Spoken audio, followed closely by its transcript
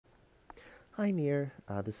Hi Near,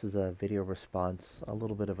 this is a video response, a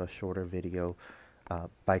little bit of a shorter video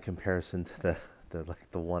by comparison to the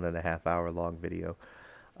 1.5 hour long video.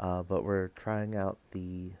 But we're trying out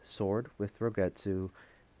the sword with Rogetsu,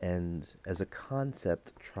 and as a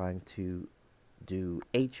concept, trying to do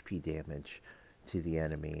HP damage to the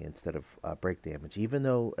enemy instead of break damage. Even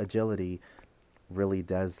though agility really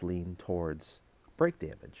does lean towards break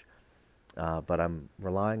damage. But I'm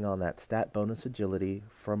relying on that stat bonus agility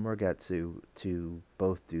from Rogetsu to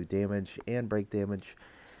both do damage and break damage.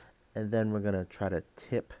 And then we're going to try to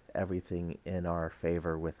tip everything in our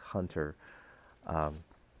favor with Hunter. Um,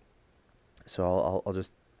 so I'll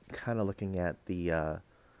just kind of looking at the...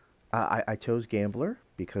 I chose Gambler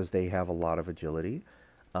because they have a lot of agility.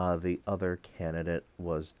 The other candidate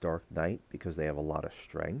was Dark Knight because they have a lot of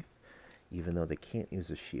strength, even though they can't use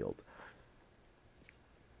a shield.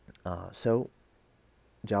 So,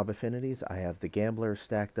 job affinities, I have the Gambler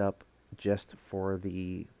stacked up just for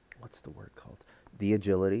the, what's the word called? The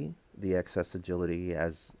agility, the excess agility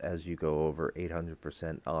as you go over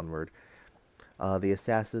 800% onward. The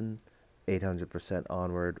Assassin, 800%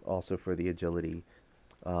 onward, also for the agility.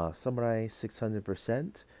 Samurai,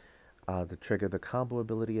 600%, to trigger the combo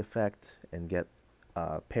ability effect and get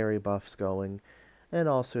parry buffs going, and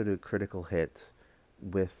also to critical hit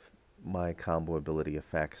with my combo ability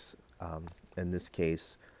effects. In this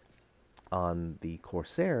case, on the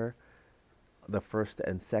Corsair, the first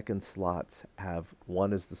and second slots have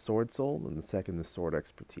one is the sword soul and the second is sword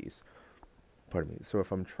expertise. Pardon me. So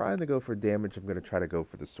if I'm trying to go for damage, I'm going to try to go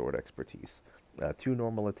for the sword expertise. 2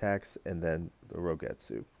 normal attacks and then the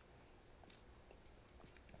Rogetsu.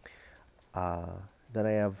 Then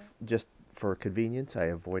I have, just for convenience, I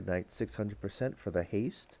have Void Knight 600% for the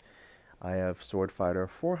haste. I have Sword Fighter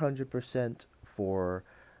 400% for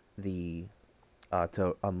the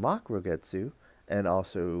to unlock Rogetsu, and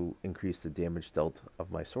also increase the damage dealt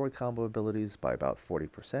of my sword combo abilities by about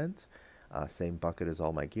 40%. Same bucket as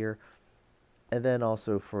all my gear. And then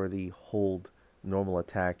also for the hold normal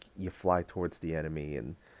attack, you fly towards the enemy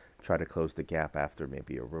and try to close the gap after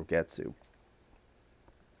maybe a Rogetsu.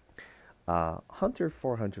 Hunter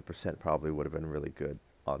 400% probably would have been really good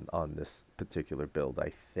on this particular build, I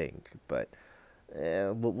think, but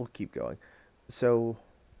we'll keep going. So,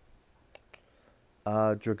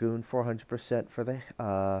 Dragoon 400% for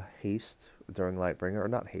the haste during Lightbringer, or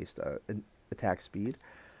not haste, attack speed.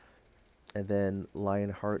 And then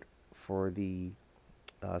Lionheart for the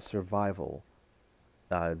survival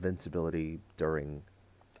invincibility during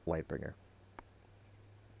Lightbringer.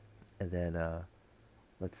 And then,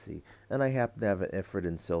 let's see. And I happen to have an Ifrit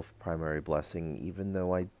and Sylph primary blessing, even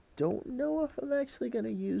though I don't know if I'm actually going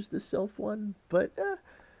to use the Sylph one, but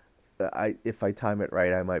if I time it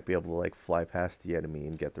right, I might be able to like fly past the enemy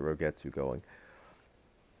and get the Rogetsu going.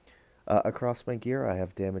 Across my gear, I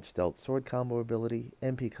have damage dealt sword combo ability,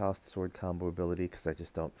 MP cost sword combo ability, because I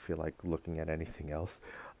just don't feel like looking at anything else.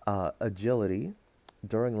 Agility,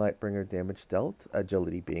 during Lightbringer damage dealt,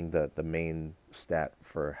 agility being the main stat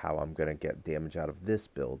for how I'm going to get damage out of this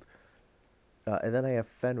build. And then I have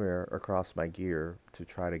Fenrir across my gear to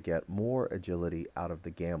try to get more agility out of the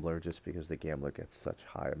Gambler, just because the Gambler gets such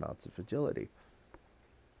high amounts of agility.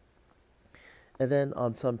 And then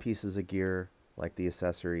on some pieces of gear, like the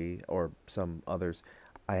accessory or some others,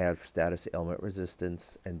 I have status ailment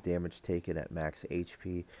resistance and damage taken at max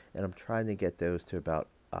HP, and I'm trying to get those to about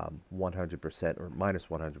 100% or minus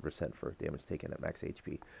 100% for damage taken at max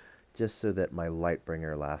HP, just so that my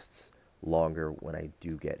Lightbringer lasts longer when I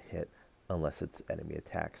do get hit, unless it's enemy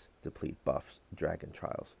attacks, deplete buffs, dragon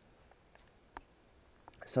trials.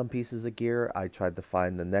 Some pieces of gear, I tried to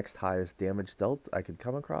find the next highest damage dealt I could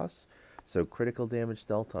come across. So critical damage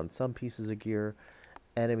dealt on some pieces of gear,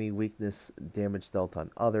 enemy weakness damage dealt on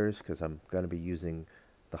others, because I'm going to be using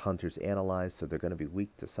the Hunter's Analyze, so they're going to be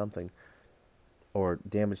weak to something, or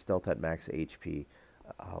damage dealt at max HP.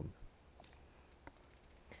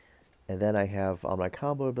 And then I have on my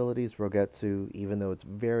combo abilities Rogetsu, even though it's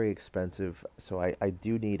very expensive, so I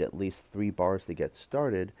do need at least 3 bars to get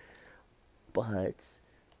started, but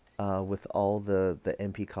with all the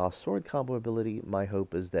MP cost sword combo ability, my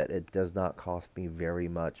hope is that it does not cost me very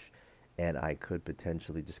much, and I could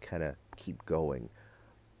potentially just kind of keep going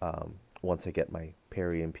once I get my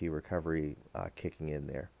parry MP recovery kicking in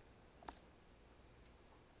there.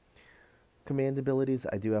 Command abilities,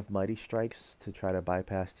 I do have Mighty Strikes to try to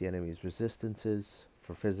bypass the enemy's resistances.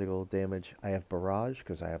 For physical damage, I have Barrage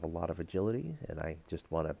because I have a lot of agility and I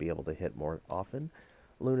just want to be able to hit more often.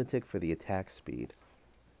 Lunatic for the attack speed.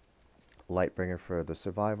 Lightbringer for the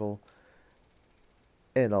survival,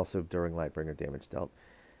 and also during Lightbringer damage dealt.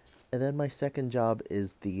 And then my second job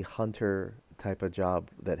is the Hunter type of job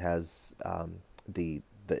that has the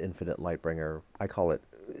infinite Lightbringer. I call it.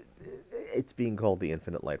 It's being called the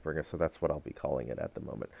infinite Lightbringer, so that's what I'll be calling it at the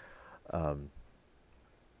moment. Um,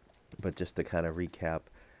 but just to kind of recap,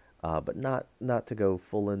 but not to go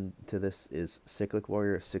full into this, is Cyclic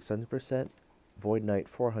Warrior 600%, Void Knight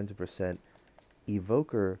 400%,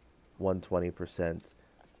 Evoker 120%,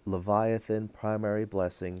 Leviathan Primary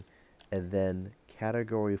Blessing, and then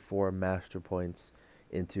Category 4 Master Points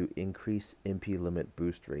into Increase MP Limit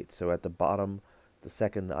Boost Rate. So at the bottom, the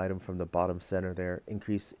second item from the bottom center there,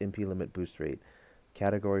 Increase MP Limit Boost Rate,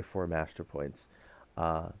 Category 4 Master Points.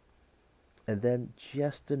 And then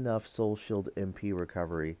just enough Soul Shield MP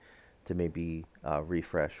recovery to maybe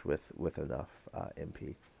refresh with enough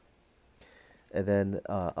MP. And then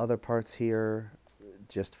other parts here,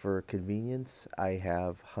 just for convenience, I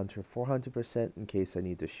have Hunter 400% in case I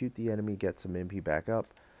need to shoot the enemy, get some MP back up.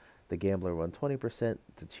 The Gambler 120%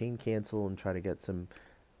 to chain cancel and try to get some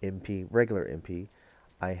MP, regular MP.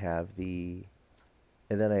 I have the,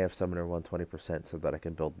 and then I have Summoner 120% so that I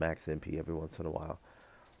can build max MP every once in a while.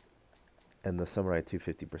 And the Samurai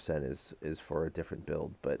 250% is for a different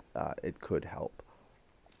build, but it could help.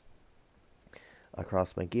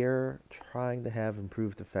 Across my gear, trying to have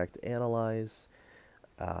improved effect analyze.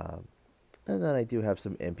 And then I do have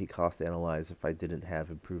some MP cost analyze if I didn't have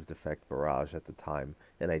improved effect barrage at the time,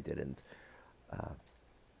 and I didn't.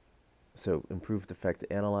 So improved effect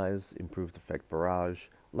analyze, improved effect barrage,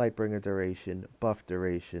 Lightbringer duration, buff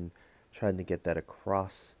duration, trying to get that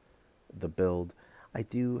across the build. I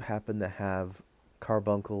do happen to have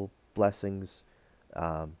carbuncle blessings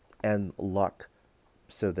and luck,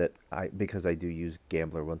 so that because I do use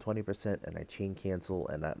Gambler 120% and I chain cancel,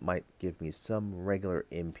 and that might give me some regular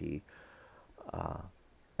MP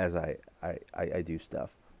as I do stuff.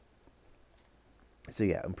 So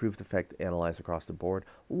yeah, improved effect analyze across the board.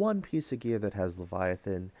 One piece of gear that has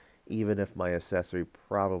Leviathan, even if my accessory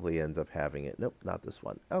probably ends up having it. Nope, not this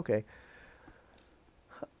one. Okay.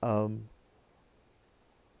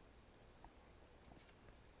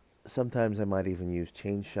 Sometimes I might even use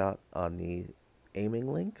chain shot on the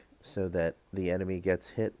aiming link so that the enemy gets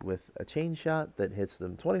hit with a chain shot that hits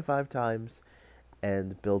them 25 times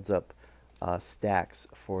and builds up stacks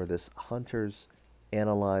for this hunter's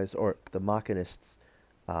analyze, or the machinist's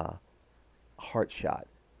heart shot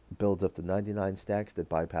builds up to 99 stacks that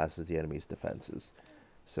bypasses the enemy's defenses.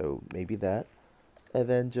 So maybe that. And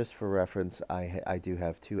then just for reference, I do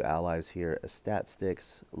have two allies here, a Stat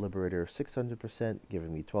Sticks Liberator 600%,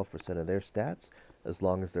 giving me 12% of their stats as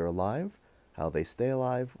long as they're alive, how they stay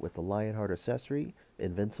alive with the Lionheart accessory,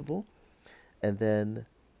 Invincible, and then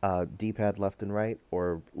D-pad left and right,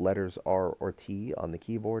 or letters R or T on the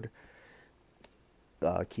keyboard,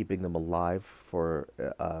 keeping them alive for,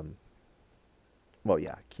 well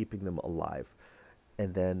yeah, keeping them alive.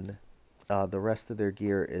 And then the rest of their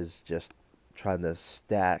gear is just trying to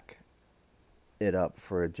stack it up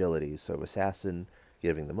for agility. So Assassin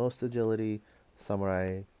giving the most agility,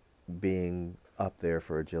 Samurai being up there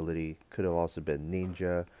for agility, could have also been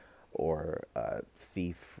Ninja or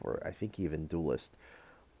Thief, or I think even Duelist.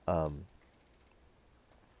 Yeah,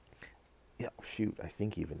 shoot, I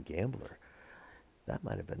think even Gambler. That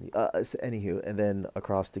might have been the, so anywho, and then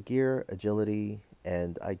across the gear, agility,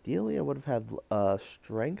 and ideally I would have had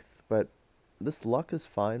strength, but this luck is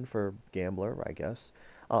fine for Gambler, I guess.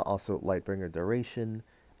 Also, Lightbringer Duration,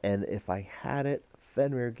 and if I had it,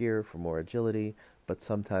 Fenrir gear for more agility, but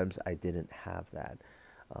sometimes I didn't have that.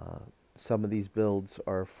 Some of these builds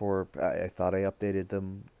are for, I thought I updated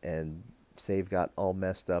them, and save got all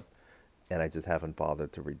messed up, and I just haven't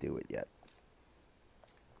bothered to redo it yet.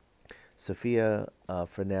 Sophia,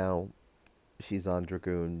 for now, she's on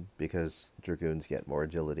Dragoon because Dragoons get more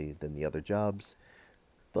agility than the other jobs.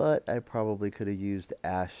 But I probably could have used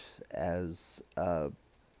Ash as a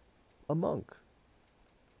monk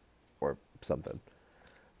or something.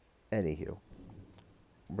 Anywho,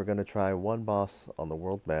 we're going to try one boss on the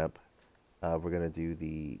world map. We're going to do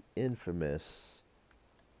the infamous...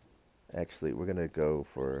 Actually, we're going to go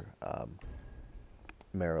for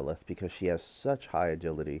Marilith because she has such high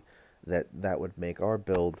agility that that would make our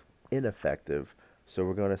build ineffective. So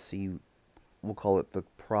we're going to see, we'll call it the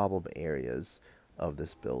problem areas of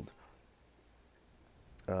this build.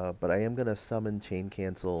 But I am going to summon chain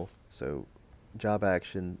cancel, so job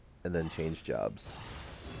action and then change jobs.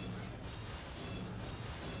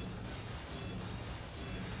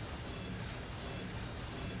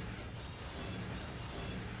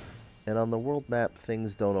 And on the world map,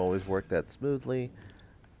 things don't always work that smoothly.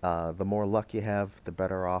 The more luck you have, the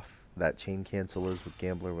better off that chain cancel is with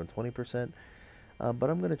Gambler 120%.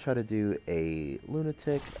 But I'm going to try to do a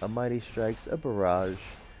Lunatic, a Mighty Strikes, a Barrage,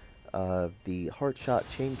 the Heart Shot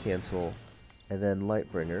Chain Cancel, and then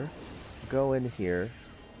Lightbringer. Go in here,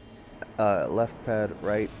 left pad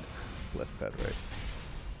right, left pad right.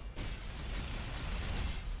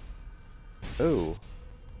 Oh,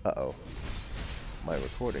 uh-oh. My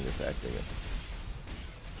recording is acting up.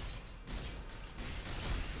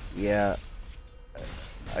 Yeah,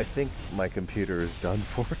 I think my computer is done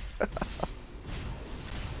for.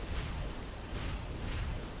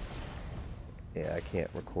 Yeah, I can't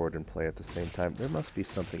record and play at the same time. There must be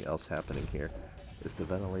something else happening here. Is the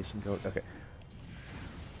ventilation going? Okay.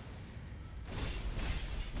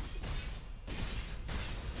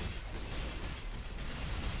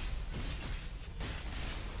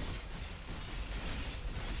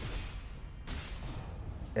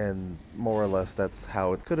 And more or less that's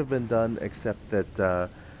how it could have been done, except that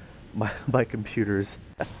my computer's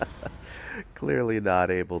clearly not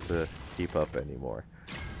able to keep up anymore.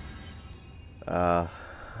 Oh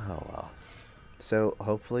well. So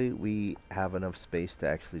hopefully we have enough space to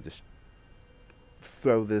actually just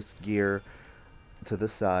throw this gear to the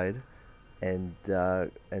side and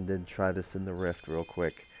then try this in the rift real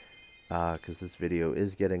quick, because this video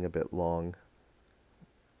is getting a bit long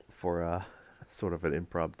for sort of an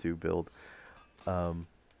impromptu build.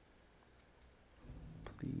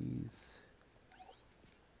 Please.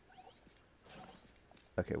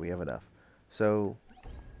 Okay, we have enough. So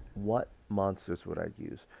what monsters would I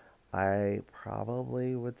use? I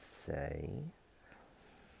probably would say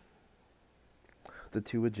the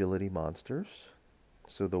 2 agility monsters.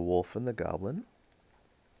 So the wolf and the goblin.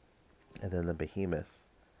 And then the behemoth.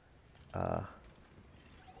 So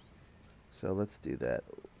let's do that.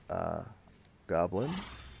 Goblin,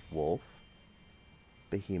 wolf,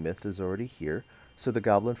 behemoth is already here. So the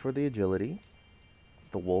goblin for the agility,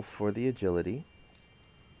 the wolf for the agility,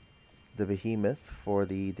 the behemoth for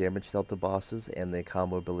the damage dealt to bosses and the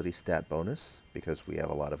combo ability stat bonus, because we have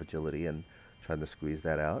a lot of agility and trying to squeeze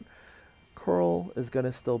that out. Coral is going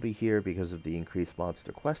to still be here because of the increased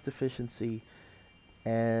monster quest efficiency.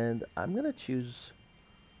 And I'm going to choose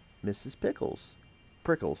Mrs.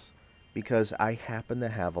 Prickles, because I happen to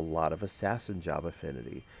have a lot of assassin job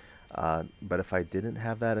affinity. But if I didn't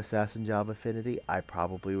have that assassin job affinity, I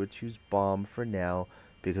probably would choose Bomb for now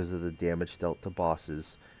because of the damage dealt to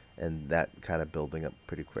bosses and that kind of building up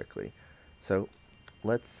pretty quickly. So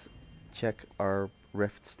let's check our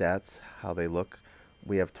Rift stats, how they look.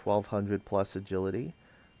 We have 1200 plus agility.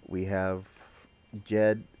 We have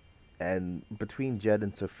Jed, and between Jed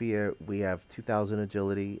and Sophia, we have 2000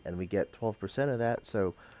 agility, and we get 12% of that,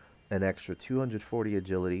 so an extra 240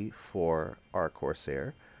 agility for our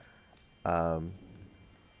Corsair. And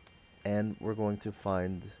we're going to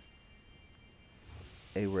find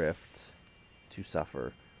a rift to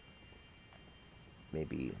suffer.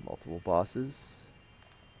 Maybe multiple bosses.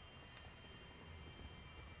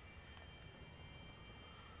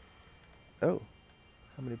 Oh,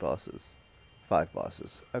 how many bosses? 5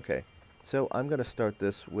 bosses. Okay, so I'm going to start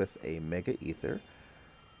this with a Mega Ether.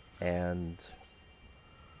 And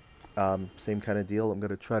same kind of deal. I'm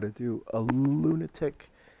going to try to do a Lunatic,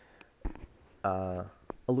 a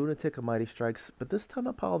Mighty Strikes, but this time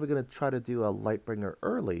I'm probably going to try to do a Lightbringer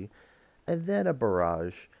early, and then a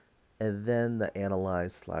Barrage, and then the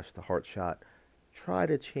Analyze / the Heart Shot. Try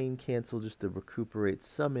to chain cancel just to recuperate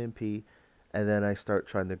some MP, and then I start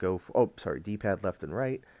trying to go for, oh, sorry, D-pad left and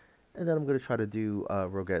right, and then I'm going to try to do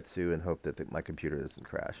Rogetsu and hope that my computer doesn't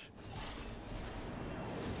crash.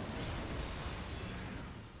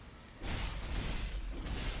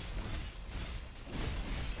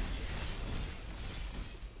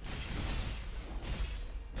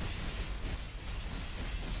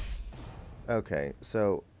 Okay,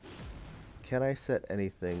 so can I set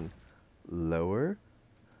anything lower?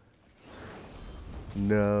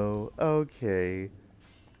 No. Okay.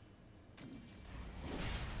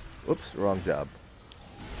 Whoops, wrong job.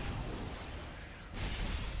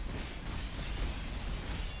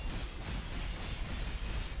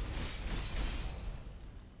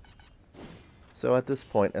 So at this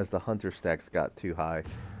point, as the hunter stacks got too high,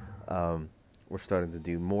 we're starting to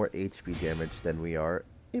do more HP damage than we are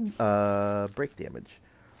in break damage.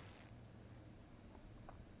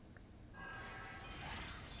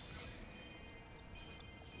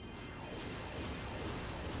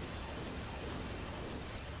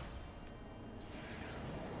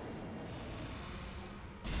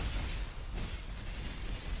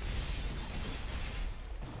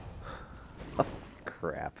 Oh,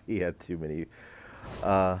 crap. He had too many.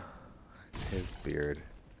 His beard.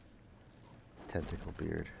 Tentacle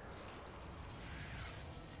beard.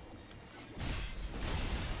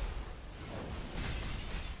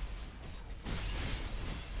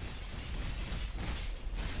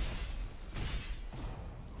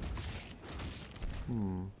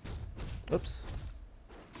 Oops.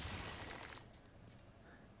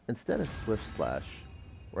 Instead of Swift Slash,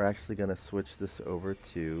 we're actually going to switch this over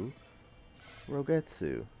to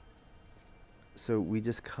Rogetsu. So we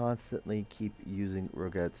just constantly keep using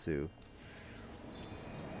Rogetsu.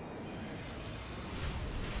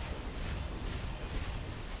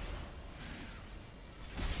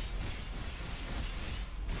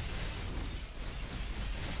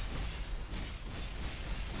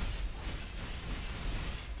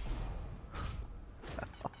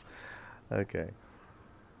 Okay.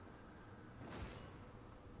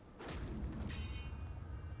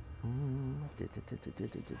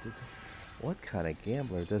 What kind of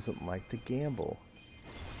gambler doesn't like to gamble?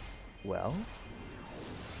 Well,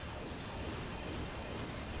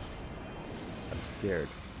 I'm scared.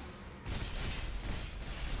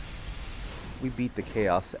 We beat the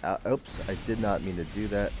chaos out. Oops, I did not mean to do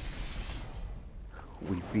that.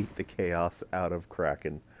 We beat the chaos out of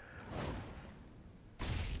Kraken.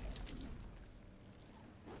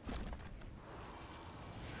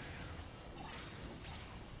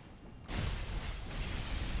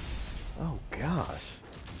 Oh gosh.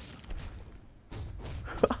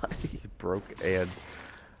 He broke and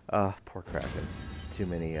poor Kraken. Too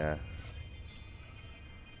many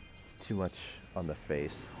too much on the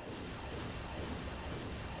face.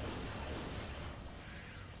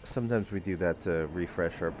 Sometimes we do that to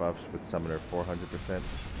refresh our buffs with Summoner 400%.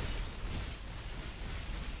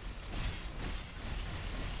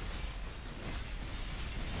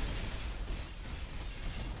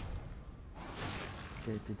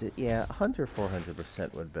 Yeah, Hunter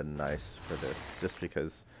 400% would have been nice for this, just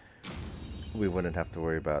because we wouldn't have to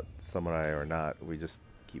worry about Samurai or not. We just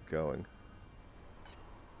keep going.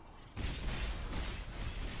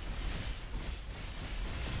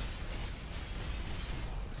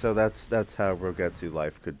 So that's how Rogetsu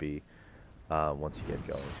life could be once you get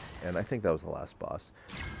going. And I think that was the last boss.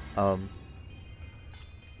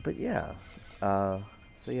 But yeah, so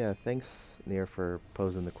yeah, thanks Nier for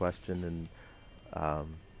posing the question, and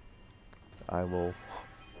I will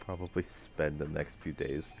probably spend the next few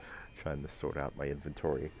days trying to sort out my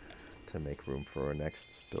inventory to make room for our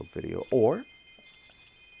next build video. Or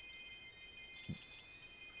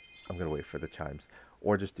I'm gonna wait for the chimes,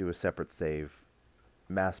 or just do a separate save,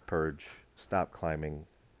 mass purge, stop climbing,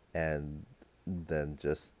 and then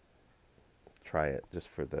just try it just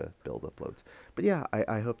for the build uploads. But yeah,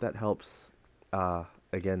 I hope that helps.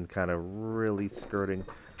 Again, kind of really skirting.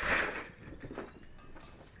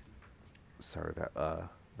 Sorry,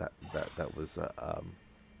 that was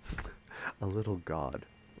a little god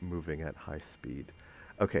moving at high speed.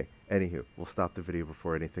 Okay, anywho, we'll stop the video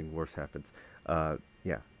before anything worse happens.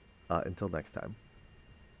 Yeah, until next time.